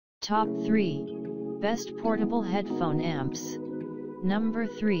Top 3. Best Portable Headphone Amps. Number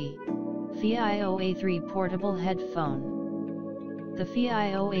 3. FiiO-A3 Portable Headphone. The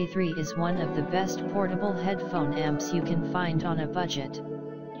FiiO-A3 is one of the best portable headphone amps you can find on a budget.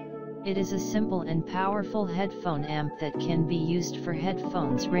 It is a simple and powerful headphone amp that can be used for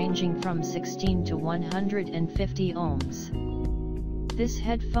headphones ranging from 16 to 150 ohms. This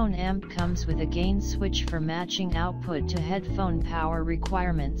headphone amp comes with a gain switch for matching output to headphone power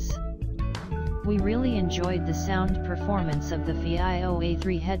requirements. We really enjoyed the sound performance of the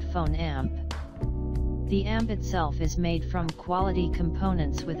FiiO-A3 headphone amp. The amp itself is made from quality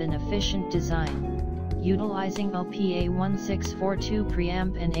components with an efficient design, utilizing OPA1642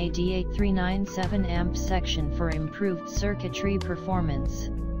 preamp and AD8397 amp section for improved circuitry performance.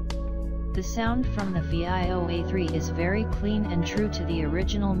 The sound from the FiiO-A3 is very clean and true to the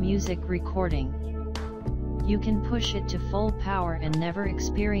original music recording. You can push it to full power and never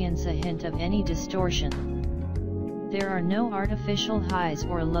experience a hint of any distortion. There are no artificial highs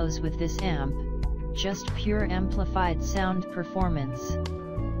or lows with this amp, just pure amplified sound performance.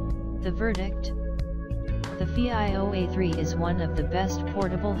 The verdict? The FiiO-A3 is one of the best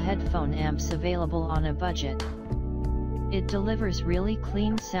portable headphone amps available on a budget. It delivers really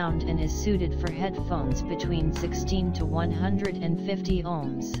clean sound and is suited for headphones between 16 to 150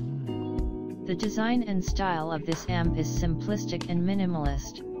 ohms. The design and style of this amp is simplistic and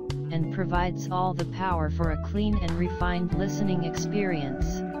minimalist, and provides all the power for a clean and refined listening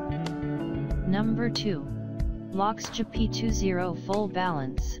experience. Number 2. Loxja P20 Full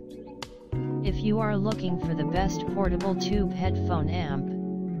Balance. If you are looking for the best portable tube headphone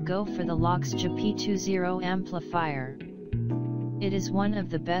amp, go for the Loxja P20 amplifier. It is one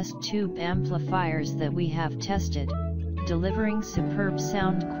of the best tube amplifiers that we have tested, delivering superb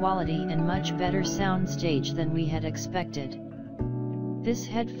sound quality and much better soundstage than we had expected. This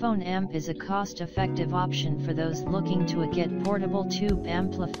headphone amp is a cost-effective option for those looking to get portable tube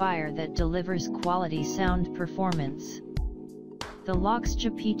amplifier that delivers quality sound performance. The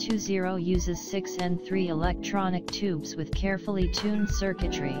Loxja P20 uses 6 and 3 electronic tubes with carefully tuned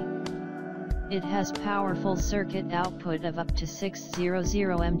circuitry. It has powerful circuit output of up to 600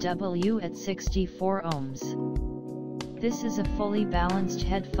 MW at 64 ohms. This is a fully balanced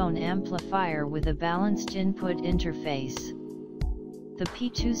headphone amplifier with a balanced input interface. The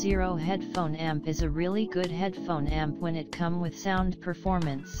P20 headphone amp is a really good headphone amp when it comes with sound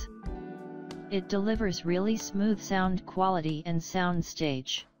performance. It delivers really smooth sound quality and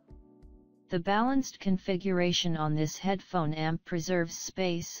soundstage. The balanced configuration on this headphone amp preserves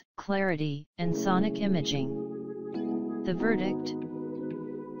space, clarity, and sonic imaging. The verdict?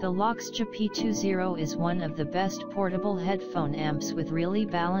 The Loxja P20 is one of the best portable headphone amps with really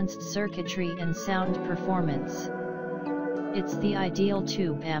balanced circuitry and sound performance. It's the ideal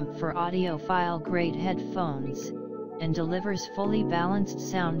tube amp for audiophile-grade headphones, and delivers fully balanced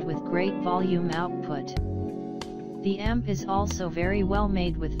sound with great volume output. The amp is also very well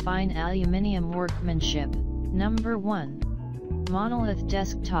made with fine aluminium workmanship. Number 1. Monolith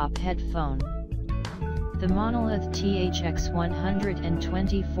Desktop Headphone. The Monolith THX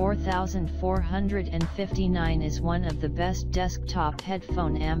 124459 is one of the best desktop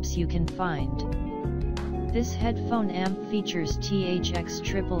headphone amps you can find. This headphone amp features THX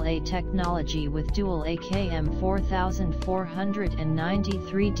AAA technology with dual AKM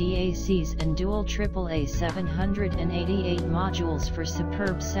 4493 DACs and dual AAA 788 modules for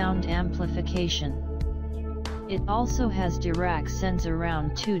superb sound amplification. It also has Dirac Sense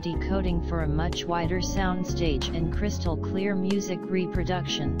Around 2 decoding for a much wider soundstage and crystal clear music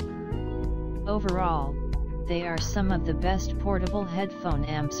reproduction. Overall, they are some of the best portable headphone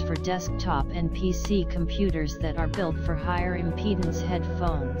amps for desktop and PC computers that are built for higher impedance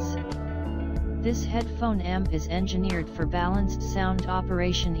headphones. This headphone amp is engineered for balanced sound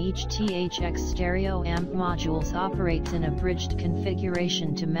operation. Each THX stereo amp modules operates in a bridged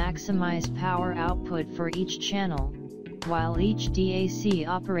configuration to maximize power output for each channel, while each DAC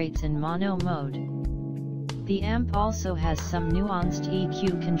operates in mono mode. The amp also has some nuanced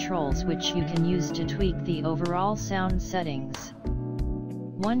EQ controls which you can use to tweak the overall sound settings.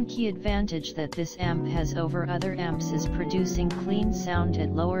 One key advantage that this amp has over other amps is producing clean sound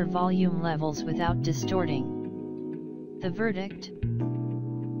at lower volume levels without distorting. The verdict?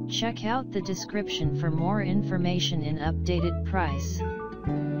 Check out the description for more information in updated price.